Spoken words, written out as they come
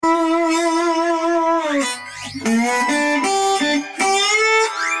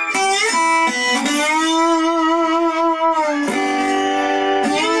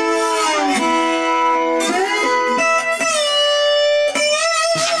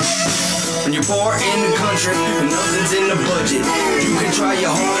When you're poor in the country and nothing's in the budget, you can try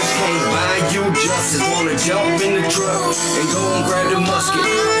your hardest, can't buy you justice. Wanna jump in the truck and go and grab the musket,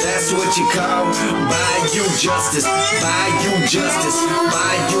 that's what you call buy you justice. Buy you justice,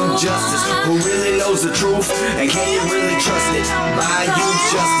 buy you justice. Who really knows the truth and can you really trust it? Buy you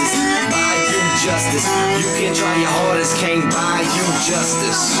justice, buy you justice. You can try your hardest, can't buy you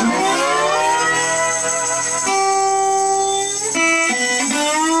justice.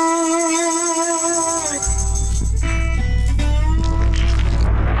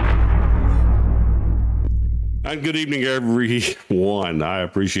 Good evening, everyone. I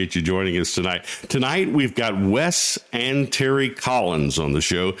appreciate you joining us tonight. Tonight, we've got Wes and Terry Collins on the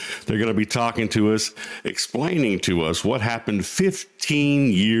show. They're going to be talking to us, explaining to us what happened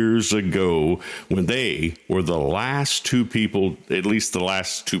 15 years ago when they were the last two people, at least the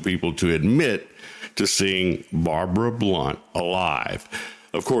last two people, to admit to seeing Barbara Blount alive.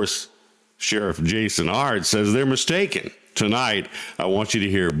 Of course, Sheriff Jason Ard says they're mistaken. Tonight, I want you to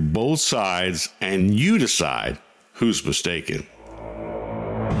hear both sides and you decide who's mistaken.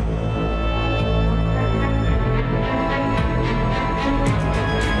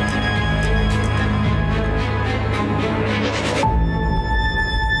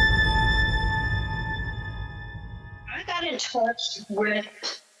 I got in touch with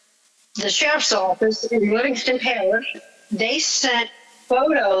the sheriff's office in Livingston Parish. They sent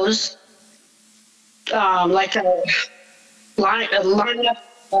photos, like a lineup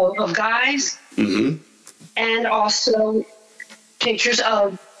of guys, and also pictures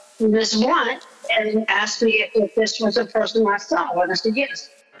of Miss Blount, and asked me if this was the person I saw, and I said yes.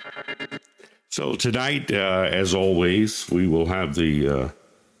 So tonight, as always, we will have the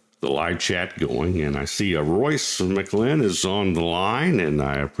live chat going, and I see Royce McLean is on the line, and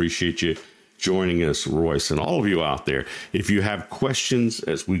I appreciate you joining us, Royce, and all of you out there. If you have questions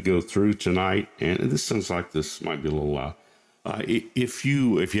as we go through tonight, and this sounds like this might be a little loud. If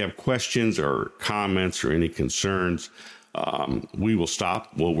you have questions or comments or any concerns, we will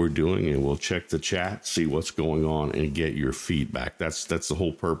stop what we're doing and we'll check the chat, see what's going on, and get your feedback. That's the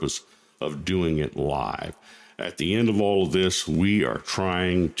whole purpose of doing it live. At the end of all of this, we are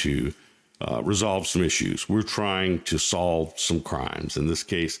trying to resolve some issues. We're trying to solve some crimes. In this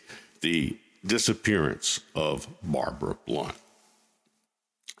case, the disappearance of Barbara Blount.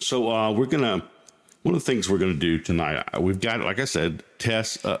 So one of the things we're going to do tonight, we've got, like I said,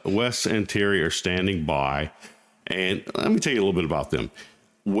 Wes and Terry are standing by. And let me tell you a little bit about them.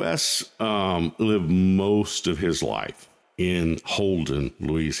 Wes lived most of his life in Holden,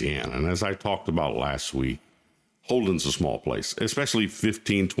 Louisiana. And as I talked about last week, Holden's a small place, especially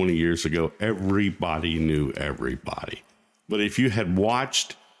 15, 20 years ago. Everybody knew everybody. But if you had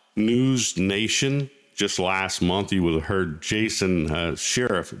watched News Nation just last month, you would have heard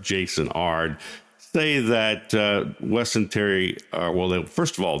Sheriff Jason Ard say that Wes and Terry,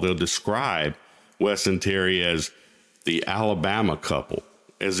 first of all, they'll describe Wes and Terry as the Alabama couple,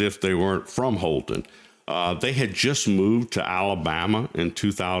 as if they weren't from Holden. They had just moved to Alabama in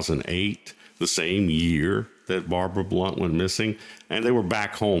 2008, the same year that Barbara Blount went missing, and they were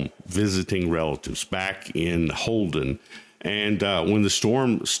back home visiting relatives back in Holden. And when the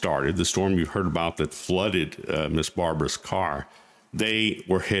storm started, the storm you heard about that flooded Miss Barbara's car, they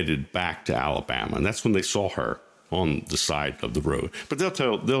were headed back to Alabama, and that's when they saw her on the side of the road. But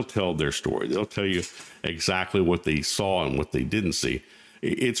they'll tell their story. They'll tell you exactly what they saw and what they didn't see.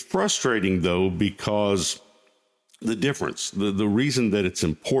 It's frustrating, though, because the difference, the reason that it's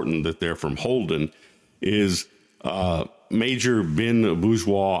important that they're from Holden is Major Ben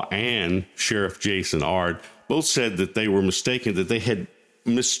Bourgeois and Sheriff Jason Ard both said that they were mistaken, that they had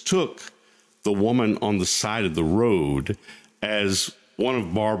mistook the woman on the side of the road as one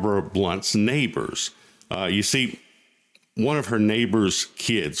of Barbara Blount's neighbors. You see, one of her neighbor's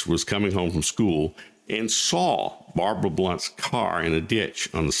kids was coming home from school and saw Barbara Blount's car in a ditch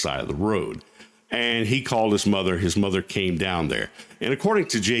on the side of the road. And he called his mother. His mother came down there. And according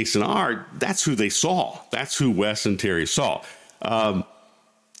to Jason Ard, that's who they saw. That's who Wes and Terry saw. And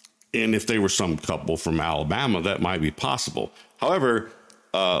if they were some couple from Alabama, that might be possible. However,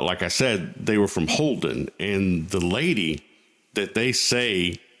 like I said, they were from Holden. And the lady that they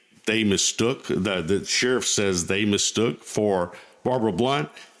say they mistook, the sheriff says they mistook for Barbara Blount,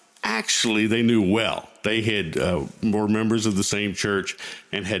 actually they knew well. They had were members of the same church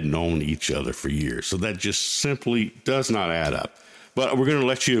and had known each other for years. So that just simply does not add up. But we're going to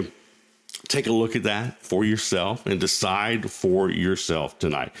let you take a look at that for yourself and decide for yourself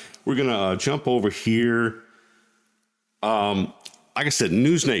tonight. We're going to jump over here. Like I said,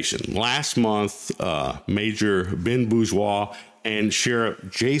 News Nation. Last month, Major Ben Bourgeois and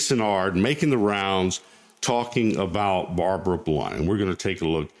Sheriff Jason Ard making the rounds talking about Barbara Blount. And we're going to take a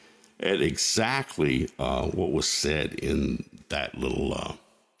look at exactly what was said in that little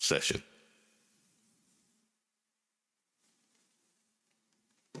session.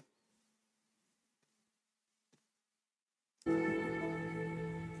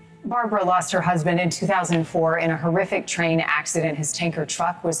 Barbara lost her husband in 2004 in a horrific train accident. His tanker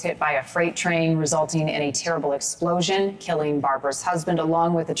truck was hit by a freight train, resulting in a terrible explosion, killing Barbara's husband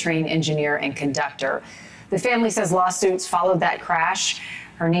along with the train engineer and conductor. The family says lawsuits followed that crash.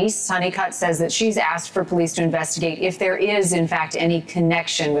 Her niece, Honeycutt, says that she's asked for police to investigate if there is, in fact, any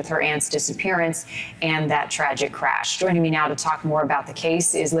connection with her aunt's disappearance and that tragic crash. Joining me now to talk more about the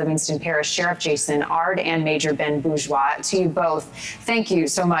case is Livingston Parish Sheriff Jason Ard and Major Ben Bourgeois. To you both, thank you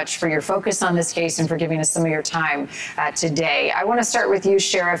so much for your focus on this case and for giving us some of your time today. I want to start with you,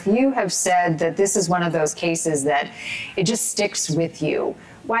 Sheriff. You have said that this is one of those cases that it just sticks with you.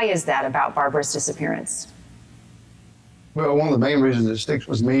 Why is that about Barbara's disappearance? Well, one of the main reasons it sticks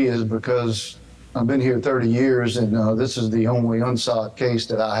with me is because I've been here 30 years, and this is the only unsolved case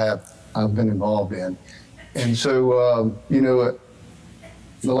that I've been involved in. And so, the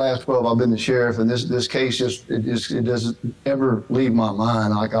last 12 I've been the sheriff, and this case it doesn't ever leave my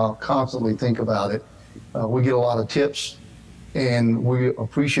mind. Like, I'll constantly think about it. We get a lot of tips, and we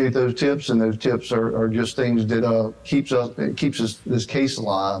appreciate those tips, and those tips are just things that keeps this case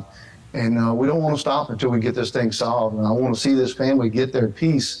alive. And we don't want to stop until we get this thing solved. And I want to see this family get their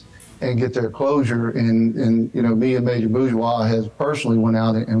peace and get their closure. And me and Major Bourgeois has personally went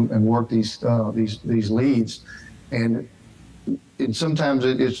out and worked these leads. And sometimes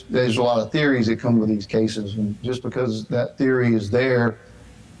there's a lot of theories that come with these cases. And just because that theory is there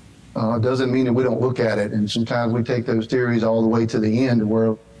doesn't mean that we don't look at it. And sometimes we take those theories all the way to the end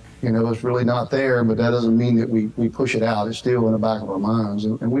where it's really not there, but that doesn't mean that we push it out. It's still in the back of our minds.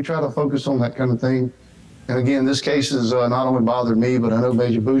 And we try to focus on that kind of thing. And again, this case has not only bothered me, but I know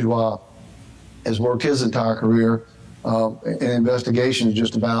Major Bourgeois has worked his entire career in investigations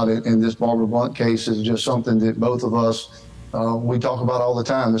just about it. And this Barbara Blount case is just something that both of us, we talk about all the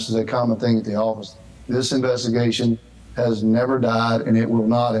time. This is a common thing at the office. This investigation has never died, and it will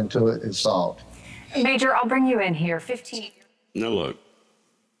not until it is solved. Major, I'll bring you in here. 15 years. Now, look.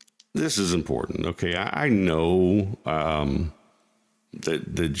 This is important, okay? I know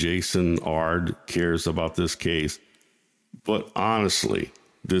that Jason Ard cares about this case, but honestly,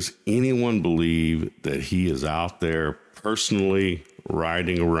 does anyone believe that he is out there personally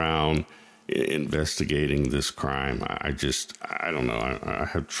riding around investigating this crime? I don't know. I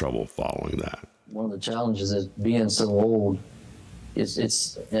have trouble following that. One of the challenges is being so old.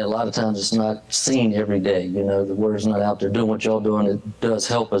 It's a lot of times it's not seen every day. The word's not out there. Doing what y'all doing, it does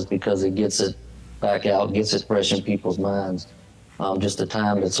help us because it gets it back out, gets it fresh in people's minds. Just the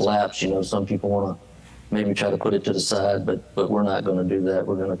time that's lapsed, some people want to maybe try to put it to the side, but we're not going to do that.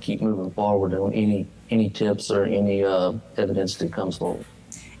 We're going to keep moving forward on any tips or any evidence that comes forward.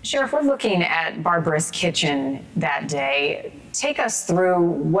 Sheriff, we're looking at Barbara's kitchen that day. Take us through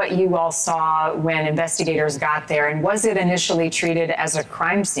what you all saw when investigators got there, and was it initially treated as a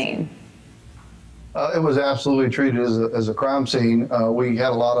crime scene? It was absolutely treated as a crime scene. We had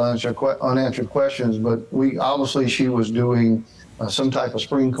a lot of unanswered questions, but she was doing some type of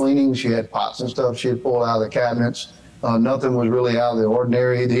spring cleaning. She had pots and stuff she had pulled out of the cabinets. Nothing was really out of the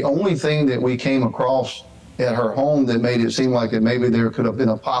ordinary. The only thing that we came across at her home that made it seem like that maybe there could have been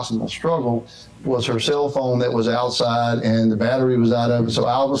a possible struggle was her cell phone that was outside and the battery was out of it. So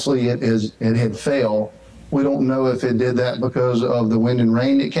obviously it had failed. We don't know if it did that because of the wind and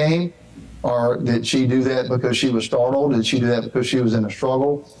rain that came, or did she do that because she was startled? Did she do that because she was in a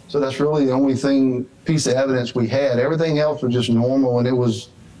struggle? So that's really the only piece of evidence we had. Everything else was just normal, and it was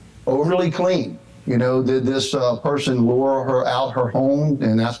overly clean. Did this person lure her out her home?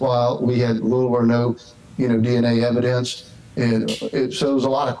 And that's why we had little or no DNA evidence. So there's a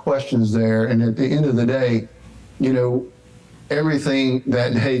lot of questions there. And at the end of the day, everything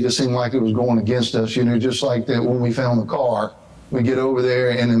that day just seemed like it was going against us, just like that when we found the car, we get over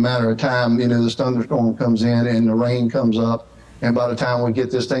there and in a matter of time, this thunderstorm comes in and the rain comes up. And by the time we get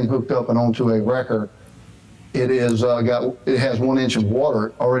this thing hooked up and onto a wrecker, it has 1 inch of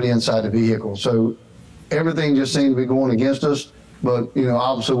water already inside the vehicle. So everything just seemed to be going against us. But,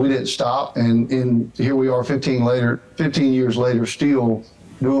 obviously we didn't stop. And here we are 15 years later, still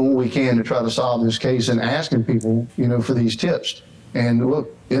doing what we can to try to solve this case and asking people, for these tips. And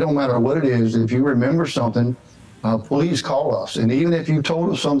look, it don't matter what it is. If you remember something, please call us. And even if you told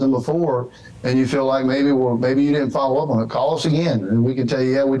us something before and you feel like maybe you didn't follow up on it, call us again. And we can tell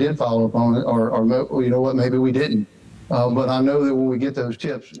you, yeah, we did follow up on it. Or you know what, maybe we didn't. But I know that when we get those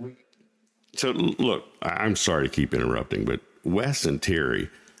tips, So look, I'm sorry to keep interrupting, but Wes and Terry,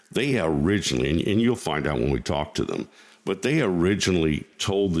 they originally, and you'll find out when we talk to them, but they originally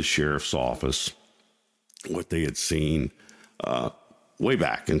told the sheriff's office what they had seen way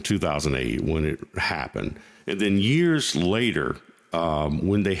back in 2008 when it happened. And then years later,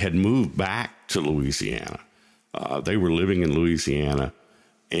 when they had moved back to Louisiana, they were living in Louisiana,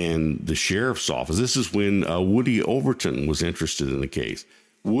 and the sheriff's office, this is when Woody Overton was interested in the case.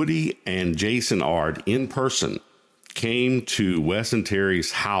 Woody and Jason Ard in person came to Wes and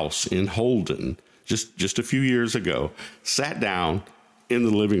Terry's house in Holden just a few years ago, sat down in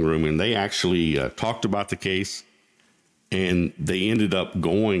the living room, and they actually talked about the case, and they ended up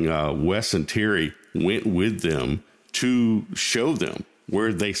going, Wes and Terry went with them to show them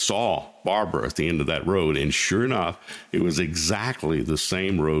where they saw Barbara at the end of that road. And sure enough, it was exactly the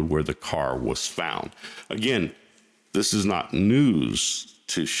same road where the car was found. Again, this is not news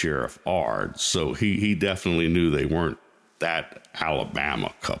to Sheriff Ard, so he definitely knew they weren't that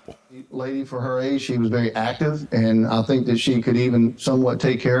Alabama couple. Lady, for her age, she was very active, and I think that she could even somewhat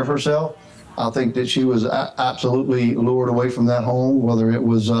take care of herself. I think that she was absolutely lured away from that home, whether it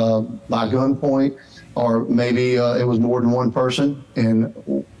was by gunpoint or maybe it was more than one person,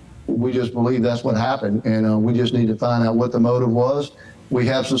 and we just believe that's what happened, and we just need to find out what the motive was. We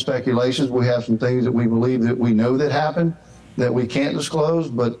have some speculations. We have some things that we believe that we know that happened that we can't disclose,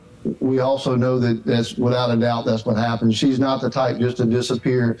 but we also know that that's without a doubt that's what happened. She's not the type just to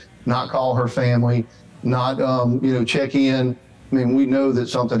disappear, not call her family, not check in. I mean, we know that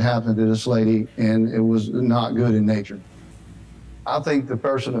something happened to this lady, and it was not good in nature. I think the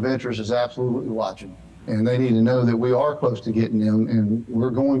person of interest is absolutely watching, and they need to know that we are close to getting them, and we're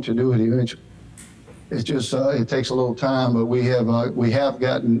going to do it eventually. It's just it takes a little time, but we have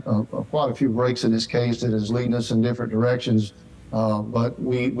gotten quite a few breaks in this case that is leading us in different directions. But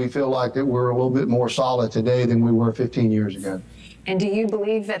we feel like that we're a little bit more solid today than we were 15 years ago. And do you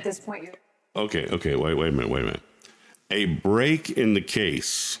believe at this point you're... Okay, wait a minute. A break in the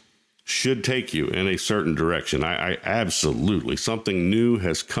case should take you in a certain direction. I absolutely. Something new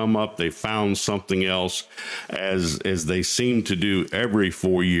has come up. They found something else, as they seem to do every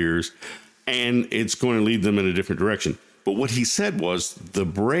 4 years, and it's going to lead them in a different direction. But what he said was the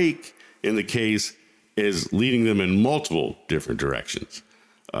break in the case is leading them in multiple different directions.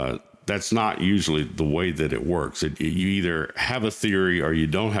 That's not usually the way that it works. You either have a theory or you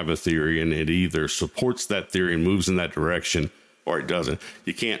don't have a theory, and it either supports that theory and moves in that direction, or it doesn't.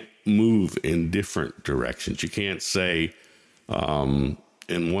 You can't move in different directions. You can't say, in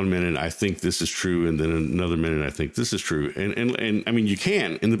 1 minute, I think this is true, and then another minute, I think this is true. And I mean, you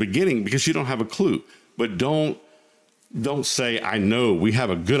can in the beginning because you don't have a clue, but don't say, I know, we have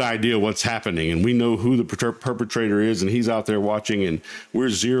a good idea what's happening, and we know who the perpetrator is, and he's out there watching, and we're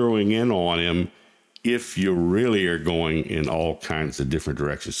zeroing in on him, if you really are going in all kinds of different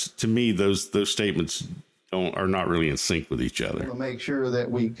directions. To me, those statements are not really in sync with each other. We'll make sure that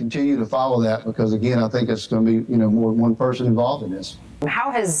we continue to follow that, because again, I think it's going to be, more than one person involved in this.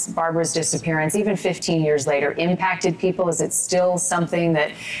 How has Barbara's disappearance, even 15 years later, impacted people? Is it still something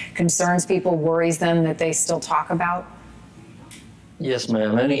that concerns people, worries them, that they still talk about? Yes,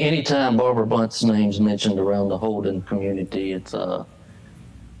 ma'am. Anytime Barbara Blount's name's mentioned around the Holden community, it's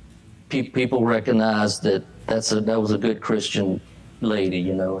people recognize that that was a good Christian lady,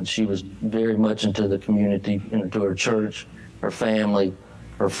 and she was very much into the community, into her church, her family,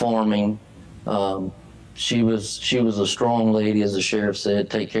 her farming. She was a strong lady, as the sheriff said,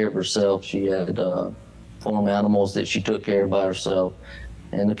 take care of herself. She had farm animals that she took care of by herself,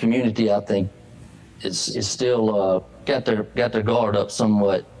 and the community, I think, is still got their guard up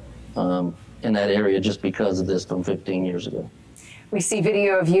somewhat in that area just because of this from 15 years ago. We see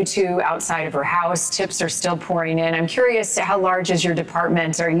video of you two outside of her house. Tips are still pouring in. I'm curious, how large is your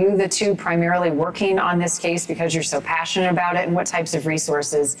department? Are you the two primarily working on this case because you're so passionate about it? And what types of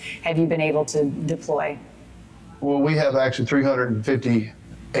resources have you been able to deploy? Well, we have actually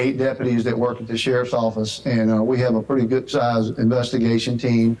 358 deputies that work at the sheriff's office, and we have a pretty good sized investigation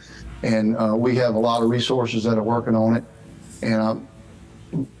team, and we have a lot of resources that are working on it. And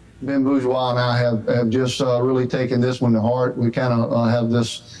Ben Bourgeois and I have just really taken this one to heart. We kind of have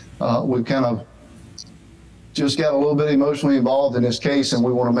this, we kind of just got a little bit emotionally involved in this case, and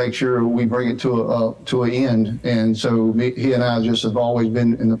we want to make sure we bring it to an end. And so he and I just have always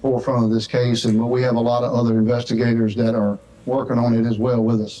been in the forefront of this case, and we have a lot of other investigators that are working on it as well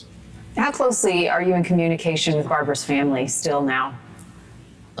with us. How closely are you in communication with Barbara's family still now?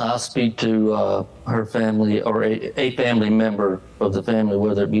 I'll speak to her family or a family member of the family,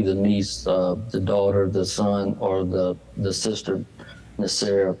 whether it be the niece, the daughter, the son, or the sister, Miss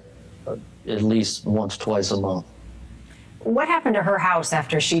Sarah, at least once, twice a month. What happened to her house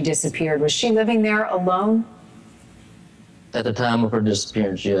after she disappeared? Was she living there alone? At the time of her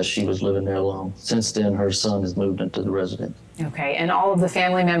disappearance, yes, she was living there alone. Since then, her son has moved into the residence. Okay, and all of the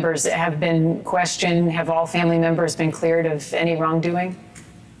family members have been questioned. Have all family members been cleared of any wrongdoing?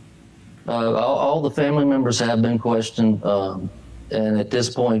 All the family members have been questioned, and at this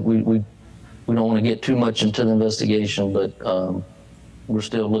point, we don't want to get too much into the investigation, but we're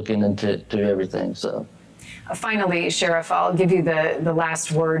still looking into everything. So. Finally, Sheriff, I'll give you the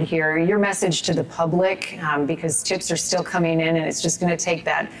last word here. Your message to the public, because tips are still coming in, and it's just going to take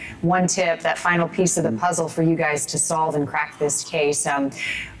that one tip, that final piece of the puzzle for you guys to solve and crack this case.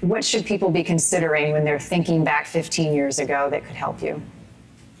 What should people be considering when they're thinking back 15 years ago that could help you?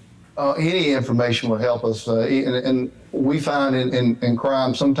 Any information would help us. And we find in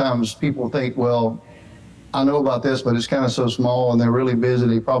crime, sometimes people think, well, I know about this, but it's kind of so small and they're really busy.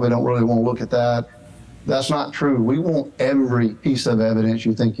 They probably don't really want to look at that. That's not true. We want every piece of evidence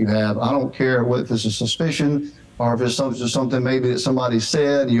you think you have. I don't care if it's a suspicion or if it's something maybe that somebody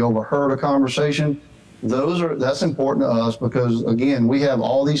said, you overheard a conversation. That's important to us because, again, we have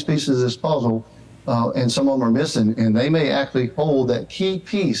all these pieces of this puzzle and some of them are missing, and they may actually hold that key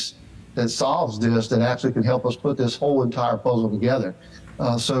piece that solves this, that actually can help us put this whole entire puzzle together.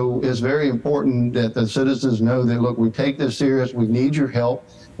 So it's very important that the citizens know that, look, we take this serious. We need your help.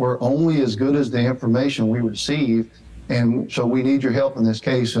 We're only as good as the information we receive, and so we need your help in this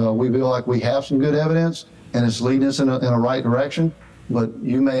case. We feel like we have some good evidence, and it's leading us in a right direction, but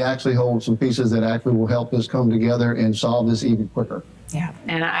you may actually hold some pieces that actually will help us come together and solve this even quicker. Yeah,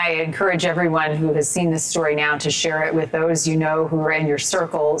 and I encourage everyone who has seen this story now to share it with those you know who are in your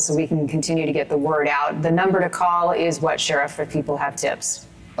circle so we can continue to get the word out. The number to call is what, Sheriff, if people have tips?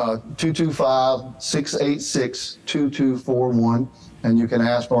 225-686-2241, and you can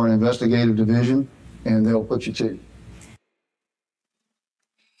ask for an investigative division, and they'll put you to.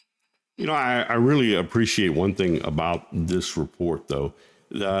 You know, I really appreciate one thing about this report, though.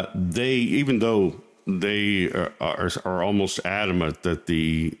 Even though they are almost adamant that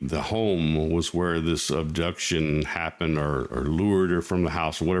the home was where this abduction happened or lured her from the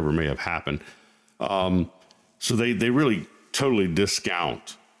house or whatever may have happened. So they really totally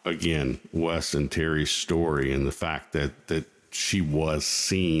discount, again, Wes and Terry's story and the fact that she was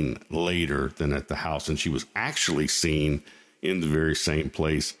seen later than at the house. And she was actually seen in the very same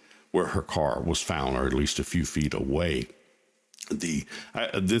place where her car was found, or at least a few feet away. The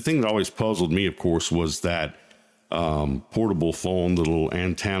thing that always puzzled me, of course, was that portable phone, the little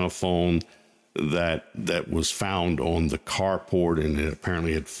antenna phone that was found on the carport, and it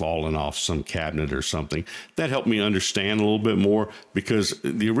apparently had fallen off some cabinet or something. That helped me understand a little bit more, because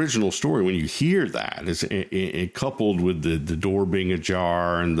the original story, when you hear that, is it coupled with the door being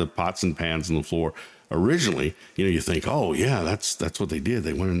ajar and the pots and pans on the floor. Originally, you think, oh yeah, that's what they did.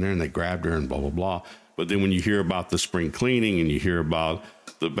 They went in there and they grabbed her and blah, blah, blah. But then when you hear about the spring cleaning and you hear about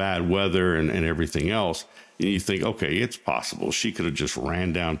the bad weather and everything else, you think, okay, it's possible she could have just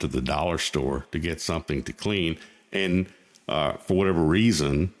ran down to the dollar store to get something to clean. And for whatever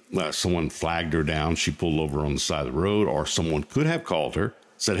reason, someone flagged her down. She pulled over on the side of the road, or someone could have called her,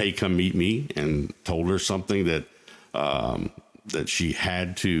 said, hey, come meet me, and told her something that she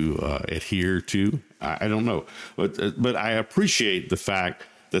had to adhere to. I don't know. But I appreciate the fact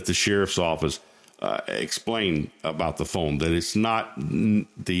that the sheriff's office explained about the phone, that it's not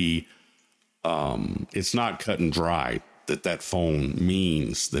it's not cut and dry, that phone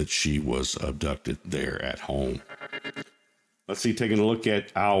means that she was abducted there at home. Let's see, taking a look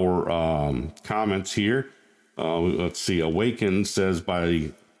at our comments here. Let's see, Awaken says,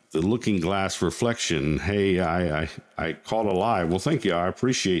 by the looking glass reflection, hey, I caught a live. Well, thank you. I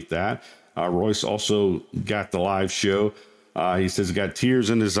appreciate that. Royce also got the live show. He says he got tears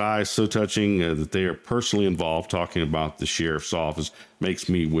in his eyes, so touching that they are personally involved. Talking about the sheriff's office makes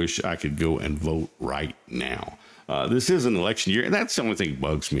me wish I could go and vote right now. This is an election year, and that's the only thing that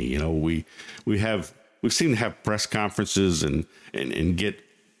bugs me. We seem to have press conferences and get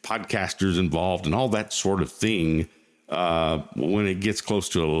podcasters involved and all that sort of thing when it gets close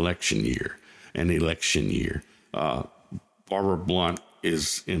to an election year. Barbara Blount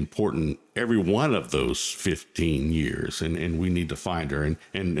is important every one of those 15 years, and we need to find her.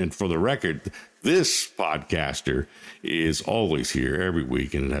 And for the record, this podcaster is always here every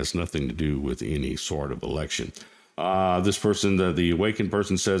week, and it has nothing to do with any sort of election. This person, the Awakened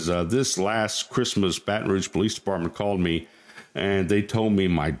person, says, this last Christmas, Baton Rouge Police Department called me and they told me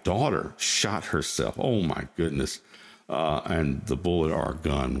my daughter shot herself. Oh my goodness. And the bullet or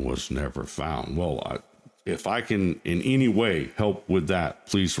gun was never found. Well, if I can in any way help with that,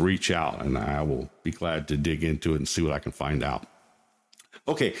 please reach out and I will be glad to dig into it and see what I can find out.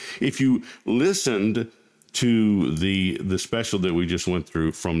 Okay, if you listened to the special that we just went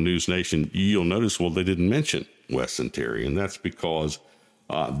through from News Nation, you'll notice, well, they didn't mention Wes and Terry, and that's because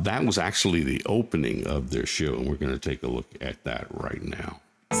that was actually the opening of their show, and we're going to take a look at that right now.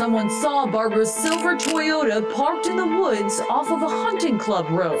 Someone saw Barbara's silver Toyota parked in the woods off of a hunting club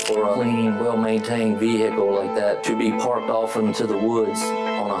road. For a clean, well-maintained vehicle like that to be parked off into the woods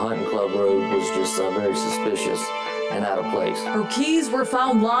on a hunting club road was just very suspicious and out of place. Her keys were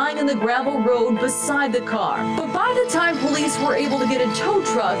found lying in the gravel road beside the car. But by the time police were able to get a tow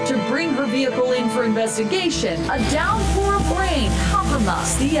truck to bring her vehicle in for investigation, a downpour of rain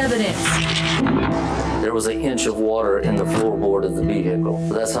compromised the evidence. There was an inch of water in the floorboard of the vehicle.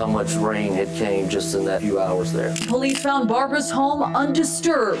 That's how much rain had came just in that few hours there. Police found Barbara's home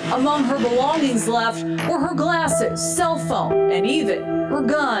undisturbed. Among her belongings left were her glasses, cell phone, and even her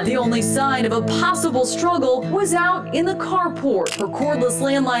gun. The only sign of a possible struggle was out in the carport. Her cordless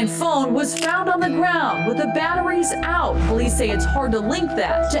landline phone was found on the ground with the batteries out. Police say it's hard to link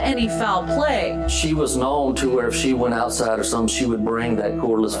that to any foul play. She was known to where if she went outside or something, she would bring that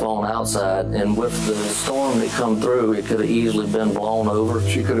cordless phone outside, and with the storm that come through, it could have easily been blown over.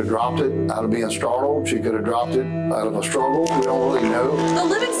 She could have dropped it out of being startled. She could have dropped it out of a struggle. We don't really know. The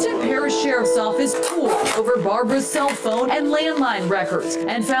Livingston Parish Sheriff's Office pored over Barbara's cell phone and landline records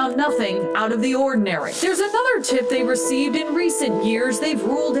and found nothing out of the ordinary. There's another tip they received in recent years they've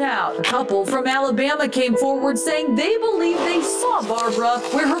ruled out. A couple from Alabama came forward saying they believe they saw Barbara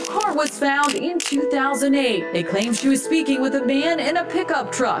where her car was found in 2008. They claimed she was speaking with a man in a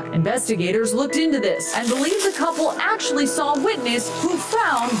pickup truck. Investigators looked into this and believe the couple actually saw a witness who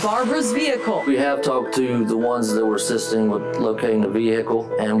found Barbara's vehicle. We have talked to the ones that were assisting with locating the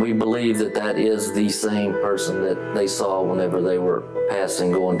vehicle, and we believe that that is the same person that they saw whenever they were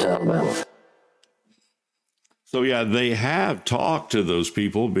passing going to Alabama. So yeah, they have talked to those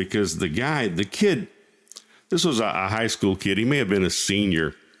people because the kid, this was a high school kid. He may have been a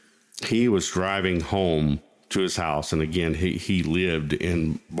senior. He was driving home to his house. And again, he lived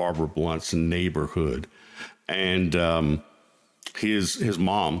in Barbara Blount's neighborhood. And his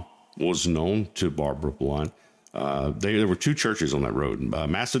mom was known to Barbara Blount. There were two churches on that road,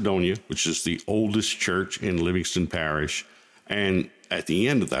 Macedonia, which is the oldest church in Livingston Parish. And at the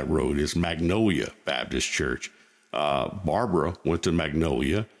end of that road is Magnolia Baptist Church. Barbara went to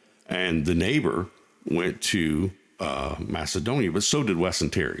Magnolia, and the neighbor went to Macedonia, but so did Wes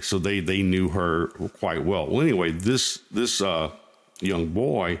and Terry. So they knew her quite well. Well, anyway, this young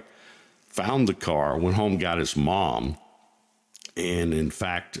boy found the car, went home, got his mom, and in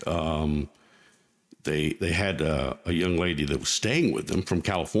fact, they had a young lady that was staying with them from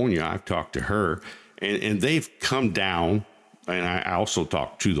California. I've talked to her, and they've come down, and I also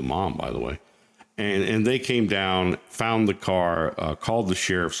talked to the mom, by the way. And they came down, found the car, called the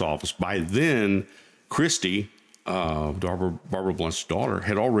sheriff's office. By then, Christy, Barbara Blount's daughter,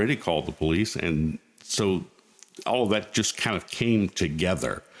 had already called the police. And so all of that just kind of came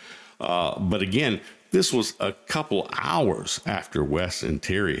together. But again, this was a couple hours after Wes and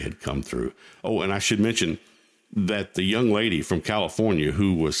Terry had come through. Oh, and I should mention that the young lady from California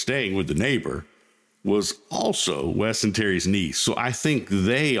who was staying with the neighbor was also Wes and Terry's niece. So I think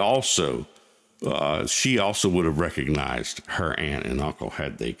they also... she also would have recognized her aunt and uncle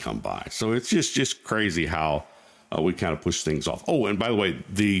had they come by. So it's just crazy how we kind of push things off. Oh, and by the way,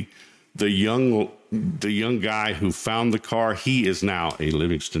 the young guy who found the car, he is now a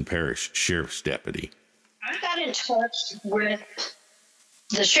Livingston Parish Sheriff's deputy. I got in touch with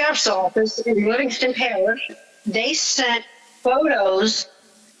the sheriff's office in Livingston Parish. They sent photos,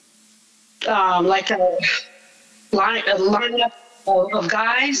 like a lineup of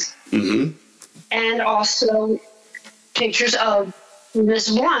guys. Mm-hmm. And also pictures of Miss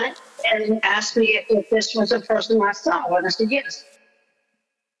Blount, and asked me if this was the person I saw. And I said, yes.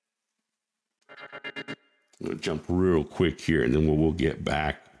 I'm going to jump real quick here, and then we'll get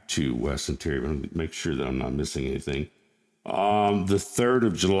back to Wes and Terry. I'm going to make sure that I'm not missing anything. The 3rd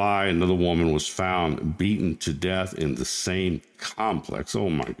of July, another woman was found beaten to death in the same complex. Oh,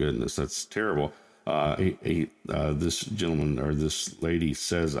 my goodness, that's terrible. This gentleman or this lady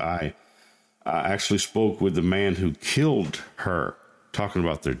says, I actually spoke with the man who killed her, talking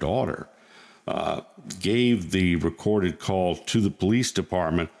about their daughter, gave the recorded call to the police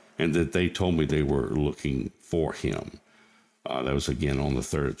department, and that they told me they were looking for him. That was again on the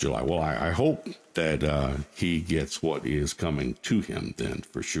 3rd of July. Well, I hope that he gets what is coming to him then,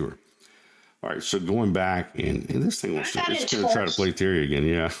 for sure. All right, so going back, and this thing wants to, it's going to try to play theory again.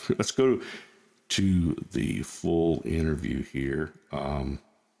 Yeah, let's go to the full interview here. All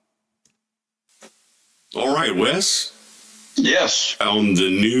right, Wes. Yes. On the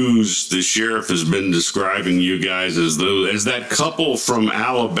news, the sheriff has been describing you guys as that couple from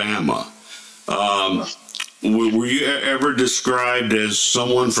Alabama. Were you ever described as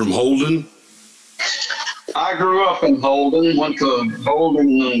someone from Holden? I grew up in Holden, went to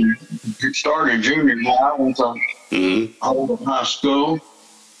Holden and started junior high, went to Holden High School.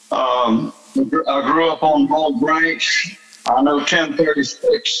 I grew up on Hall Branch. I know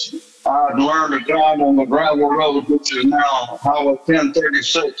 1036. I'd learned to drive on the gravel road, which is now Highway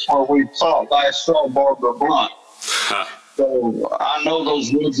 1036, where we last saw Barbara Blount. So I know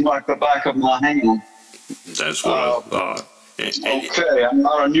those woods like the back of my hand. That's what I thought. Okay, I'm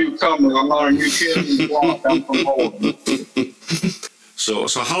not a newcomer. I'm not a new kid in the block. I'm from Holden. So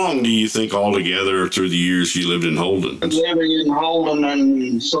how long do you think altogether through the years you lived in Holden? Living in Holden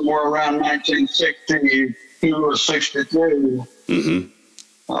in somewhere around 1962 or 63.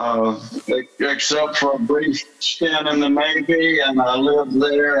 Except for a brief stint in the Navy, and I lived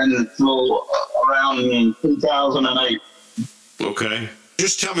there until around 2008. Okay.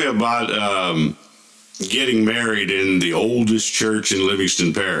 Just tell me about getting married in the oldest church in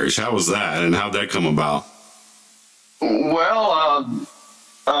Livingston Parish. How was that, and how'd that come about? Well,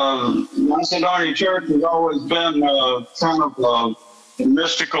 Macedonia Church has always been kind of a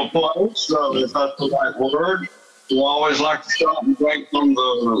mystical place, if that's the right word. We always like to stop and drink from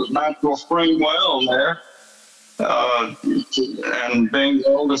the natural spring well there. And being the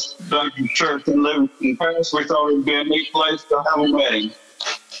oldest Abduction church in Livingston Parish, we thought it would be a neat place to have a wedding.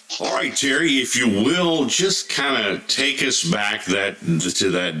 All right, Terry, if you will, just kind of take us back to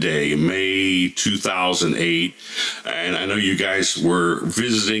that day, May 2008. And I know you guys were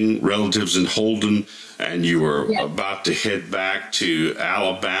visiting relatives in Holden, and you were about to head back to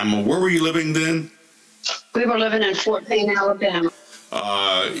Alabama. Where were you living then? We were living in Fort Payne, Alabama.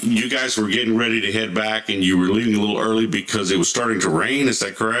 You guys were getting ready to head back, and you were leaving a little early because it was starting to rain. Is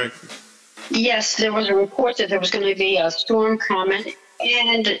that correct? Yes, there was a report that there was going to be a storm coming.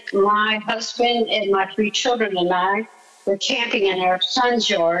 And my husband and my 3 children and I were camping in our son's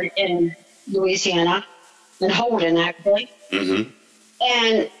yard in Louisiana, in Holden, actually.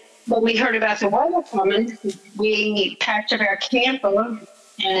 And when we heard about the weather coming, we packed up our camper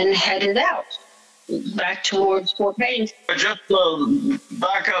and headed out back towards Fort Payne. Just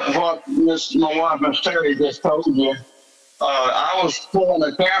back up what my wife, Miss Terry, just told you. I was pulling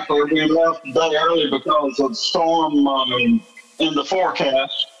a camper. We left a day early because of the storm in the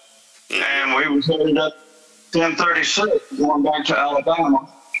forecast, and we was headed up 1036 going back to Alabama,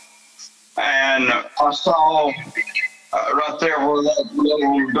 and I saw right there where that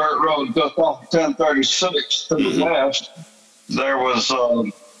little dirt road goes off 1036 to the west, there was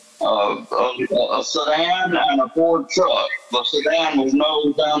a sedan and a Ford truck. The sedan was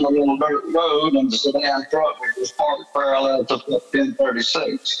nosed down the little dirt road, and the sedan truck was just parked parallel to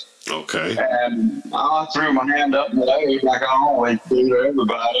 1036. Okay. And I threw my hand up in the air like I always do to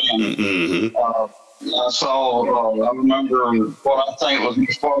everybody. And I saw, I remember what I think was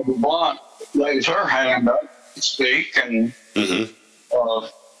Miss Barbara Blount raised her hand up to speak. And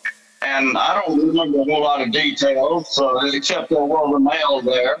and I don't remember a whole lot of details, except there was a male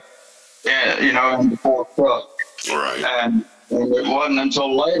there, in the Ford truck. Right. And it wasn't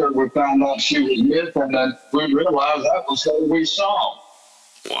until later we found out she was missing, and we realized that was who we saw.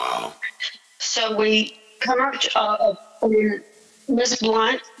 Wow. So we come up to Miss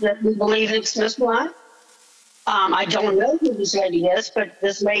Blount, that we believe it's Miss Blount. I don't know who this lady is, but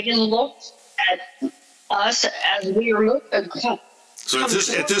this lady looked at us as we were looking. So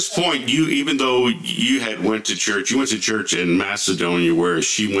at this point, even though you went to church in Macedonia, whereas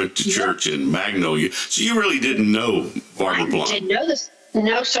she went to church in Magnolia. So you really didn't know Barbara Blount. I didn't know this.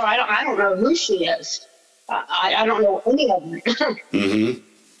 No, so I don't know who she is. I don't know any of them.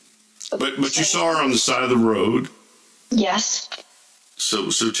 But you saw her on the side of the road. Yes. So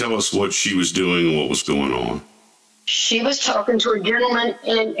tell us what she was doing and what was going on. She was talking to a gentleman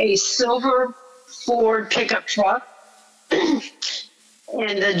in a silver Ford pickup truck.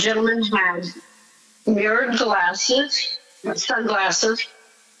 And the gentleman had mirrored glasses, sunglasses,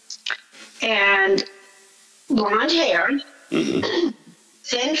 and blonde hair,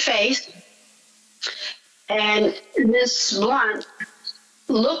 thin face. And Miss Blount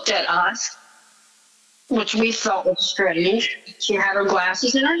looked at us, which we thought was strange. She had her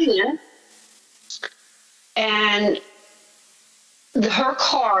glasses in her hand, and her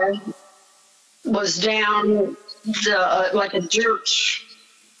car was down the like a dirt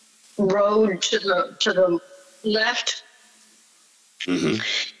road to the left,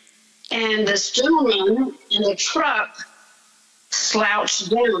 and this gentleman in the truck slouched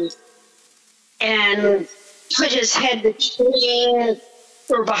down and put his head between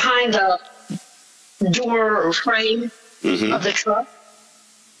or behind the door frame of the truck.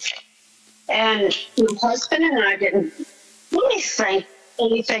 And my husband and I didn't really think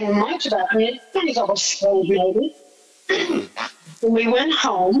anything much about it. I mean, it was a little strange, maybe. We went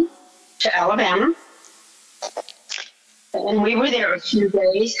home to Alabama, and we were there a few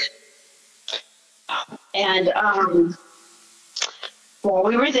days. And while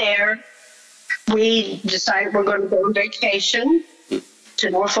we were there, we decided we're going to go on vacation to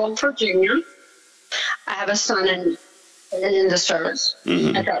Norfolk, Virginia. I have a son in the service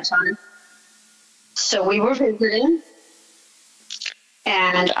at that time. So we were visiting,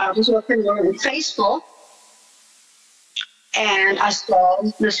 and I was looking on Facebook, and I saw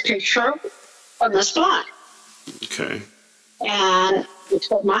this picture of Miss Blount. Okay. And I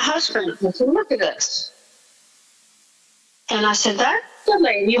told my husband, I said, look at this. And I said, that's the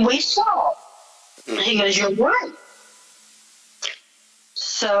lady we saw. And he goes, you're right.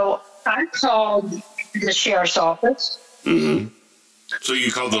 So I called the sheriff's office. So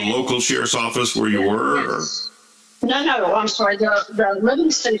you called the local sheriff's office where you were? Or? No, I'm sorry, the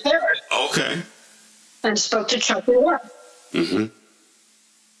Livingston Parish. Okay. And spoke to Chuck Moore. He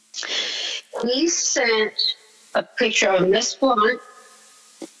sent a picture of Miss Blount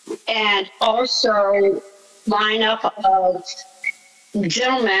and also lineup of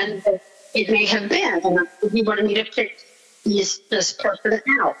gentlemen that it may have been, and he wanted me to pick this person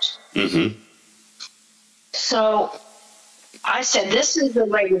out. So I said, this is the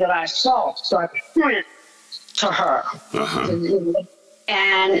lady that I saw. So I pointed to her.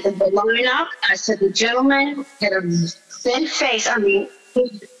 And the lineup, I said, the gentleman had a thin face. I mean,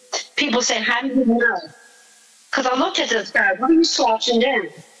 people said, how do you know? Because I looked at this guy, what are you slouching down?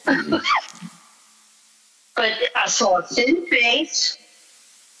 But I saw a thin face,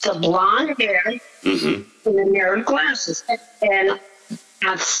 the blonde hair, and the narrowed glasses. And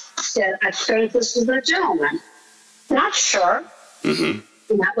I said, I think this is the gentleman. Not sure. And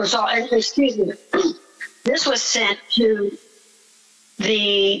that was all. And excuse me. This was sent to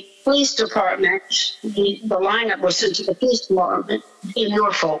the police department. The lineup was sent to the police department in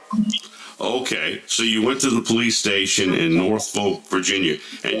Norfolk. Okay, so you went to the police station in Norfolk, Virginia,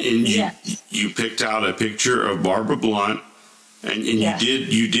 and you picked out a picture of Barbara Blount, and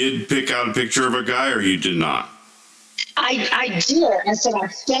you did pick out a picture of a guy, or you did not? I did. I said, I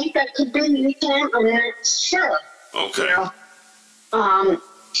think that could be him. I'm not sure. Okay. You know?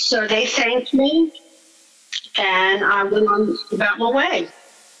 So they thanked me, and I went on about my way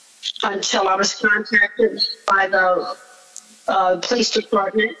until I was contacted by the police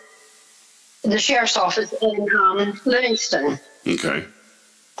department, the sheriff's office in Livingston. Okay.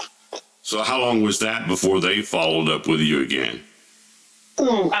 So how long was that before they followed up with you again?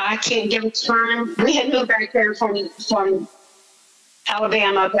 I can't give it time. We had moved back there from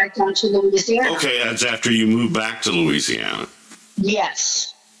Alabama back down to Louisiana. Okay, that's after you moved back to Louisiana.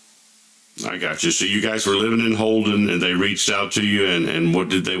 Yes. I got you. So you guys were living in Holden, and they reached out to you, and what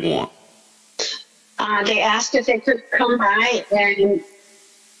did they want? They asked if they could come by and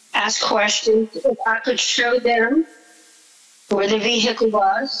ask questions, if I could show them where the vehicle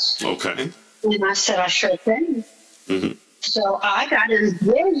was. Okay. And I said, I sure can. So I got in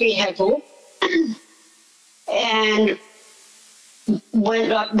their vehicle and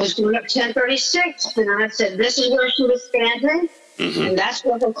was going up 1036, and I said, this is where she was standing, and that's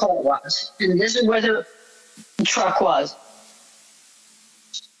where her car was, and this is where the truck was.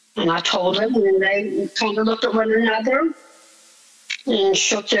 And I told them, and they kind of looked at one another and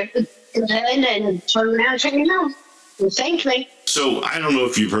shook their head and turned around and took me home and thanked me. So I don't know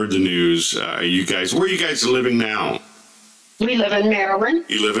if you've heard the news. You guys, where are you guys living now? We live in Maryland.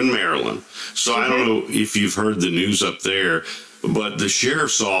 You live in Maryland. So I don't know if you've heard the news up there, but the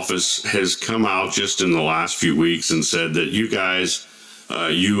sheriff's office has come out just in the last few weeks and said that you guys,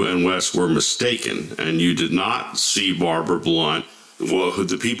 you and Wes, were mistaken, and you did not see Barbara Blount. Well,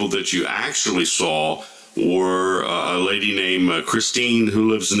 the people that you actually saw were a lady named Christine,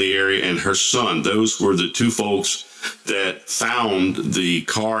 who lives in the area, and her son. Those were the two folks that found the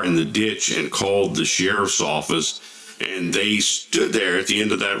car in the ditch and called the sheriff's office. And they stood there at the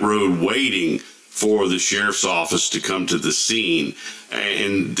end of that road waiting for the sheriff's office to come to the scene.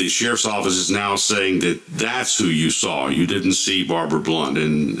 And the sheriff's office is now saying that that's who you saw. You didn't see Barbara Blount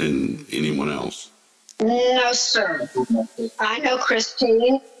and anyone else. No, sir. I know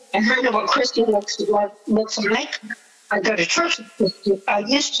Christine, and I know what Christine looks like. I go to church with Christine. I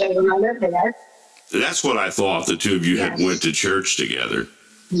used to when I lived there. That's what I thought. The two of you had went to church together.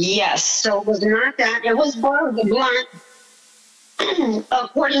 Yes, so it was not that. It was Barbara Blount,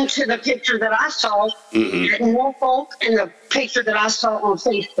 according to the picture that I saw at Norfolk and the picture that I saw on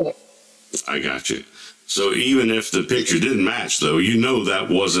Facebook. I got you. So even if the picture didn't match, though, you know that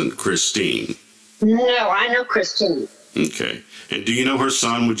wasn't Christine. No, I know Christine. Okay. And do you know her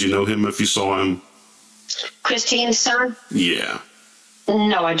son? Would you know him if you saw him? Christine's son? Yeah.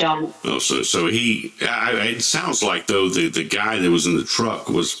 No, I don't. Oh, so he, it sounds like, though, the guy that was in the truck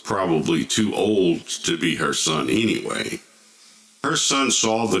was probably too old to be her son anyway. Her son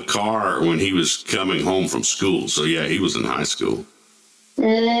saw the car when he was coming home from school. So, yeah, he was in high school.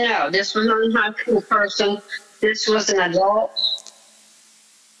 No, this was not a high school person. This was an adult.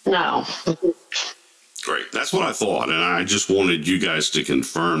 No. Great. That's what I thought. And I just wanted you guys to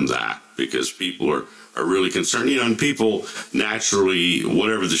confirm that because people are really concerned. You know, and people naturally,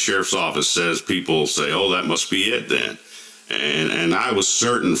 whatever the sheriff's office says, people say, oh, that must be it then. And I was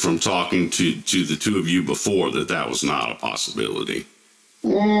certain from talking to the two of you before that was not a possibility.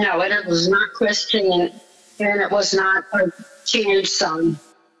 No, it was not Christine, and it was not a teenage son.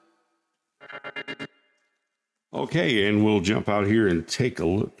 Okay, and we'll jump out here and take a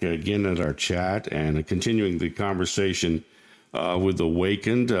look again at our chat and continuing the conversation with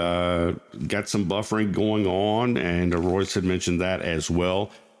Awakened. Got some buffering going on, and Royce had mentioned that as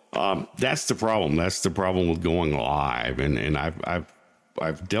well. That's the problem. That's the problem with going live, and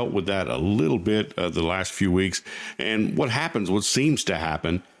I've dealt with that a little bit the last few weeks. And what seems to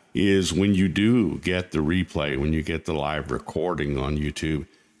happen, is when you do get the replay, when you get the live recording on YouTube,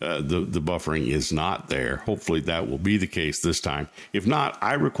 the buffering is not there. Hopefully that will be the case this time. If not,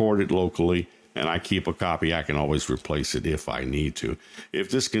 I record it locally and I keep a copy. I can always replace it if I need to. If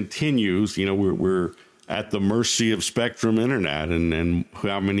this continues, you know, we're at the mercy of Spectrum Internet and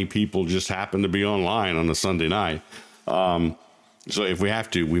how many people just happen to be online on a Sunday night. So if we have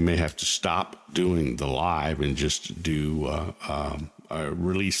to, we may have to stop doing the live and just do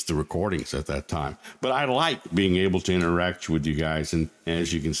release the recordings at that time. But I like being able to interact with you guys and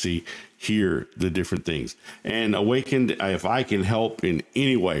as you can see, hear the different things. And Awakened, if I can help in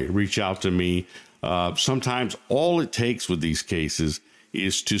any way, reach out to me. Sometimes all it takes with these cases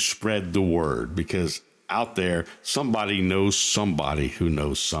is to spread the word, because out there, somebody knows somebody who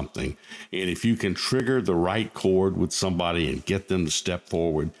knows something. And if you can trigger the right chord with somebody and get them to step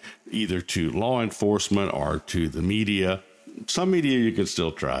forward, either to law enforcement or to the media, some media you can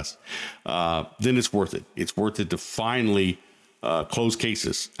still trust, then it's worth it. It's worth it to finally close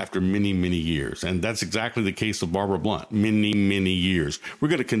cases after many, many years. And that's exactly the case of Barbara Blount, many, many years. We're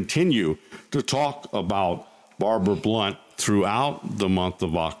going to continue to talk about Barbara Blount throughout the month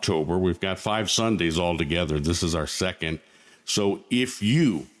of October. We've got 5 Sundays altogether. This is our second. So if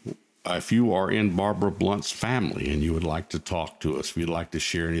you are in Barbara Blount's family and you would like to talk to us, if you'd like to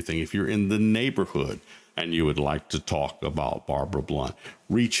share anything, if you're in the neighborhood and you would like to talk about Barbara Blount,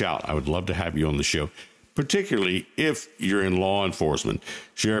 reach out. I would love to have you on the show, particularly if you're in law enforcement.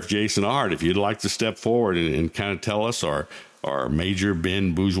 Sheriff Jason Ard, if you'd like to step forward and kind of tell us, or Major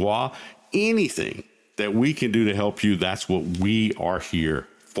Ben Bourgeois, anything that we can do to help you, that's what we are here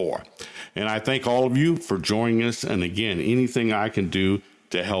for. And I thank all of you for joining us. And again, anything I can do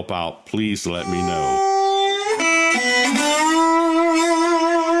to help out, please let me know.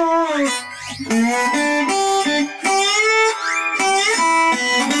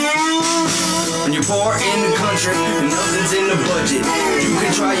 When you're poor in the country, nothing's in the budget. You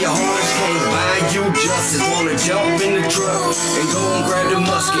can try your hardest, can't buy you justice. Wanna jump in the truck and go and grab the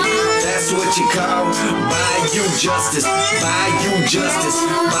musket. That's what you call buy you justice. Buy you justice.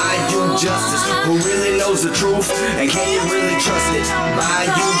 Buy you justice. Who really knows the truth and can you really trust it? Buy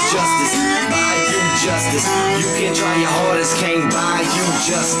you justice. Buy you justice. You can try your hardest, can't buy you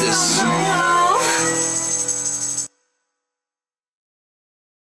justice.